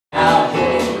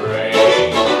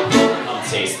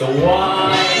the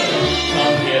wine,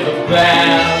 come hear the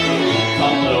band,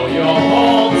 come blow your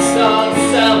horn, start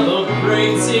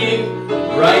celebrating.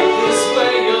 Right this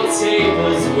way, your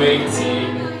table's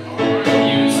waiting.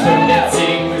 Use the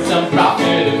knitting, some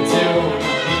profit of two,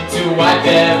 to wipe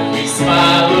every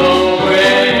smile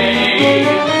away.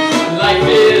 Life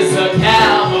is a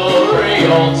cabaret,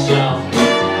 old chum.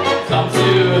 Come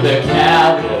to the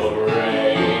cabaret.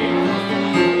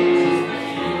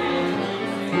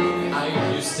 I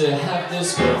used to have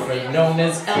this girlfriend known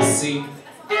as Elsie,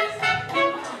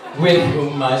 with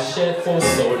whom I shared 4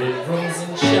 sordid rooms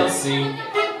in Chelsea.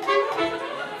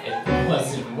 It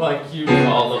wasn't what you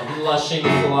call a blushing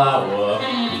flower.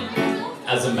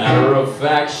 As a matter of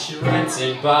fact, she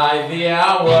rented by the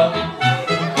hour.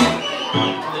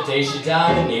 The day she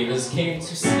died, the neighbors came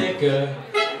to snicker.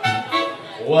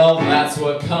 Well, that's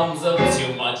what comes of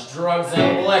too much drugs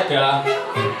and liquor.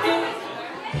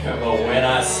 But when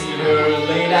I see her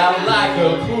laid out like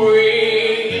a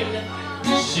queen,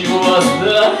 she was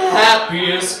the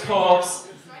happiest corpse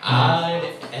I'd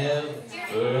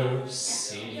ever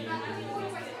seen.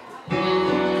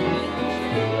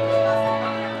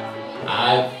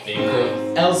 I think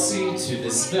of Elsie to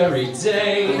this very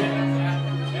day.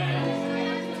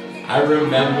 I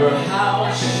remember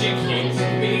how she came to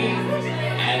me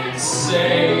and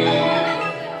say,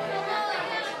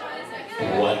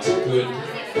 what good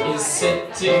is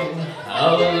sitting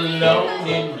alone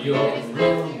in your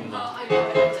room?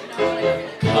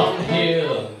 Come hear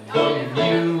the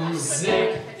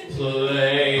music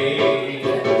play.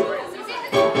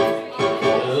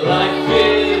 Life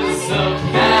is a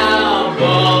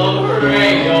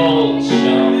cabaret, old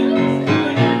chum.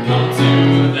 Come to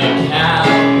the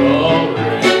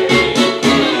cabaret.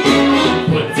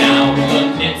 Put down the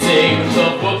knitting, the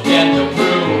book and the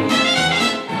broom.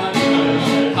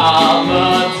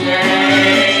 Holiday.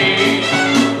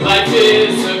 Life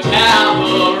is a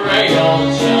cabaret, old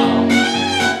chum.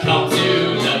 Come to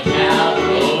the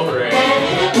cabaret.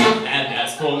 And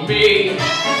as for me,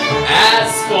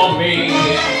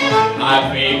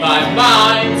 I've made my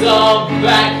mind up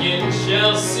back in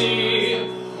Chelsea.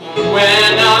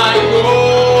 When I go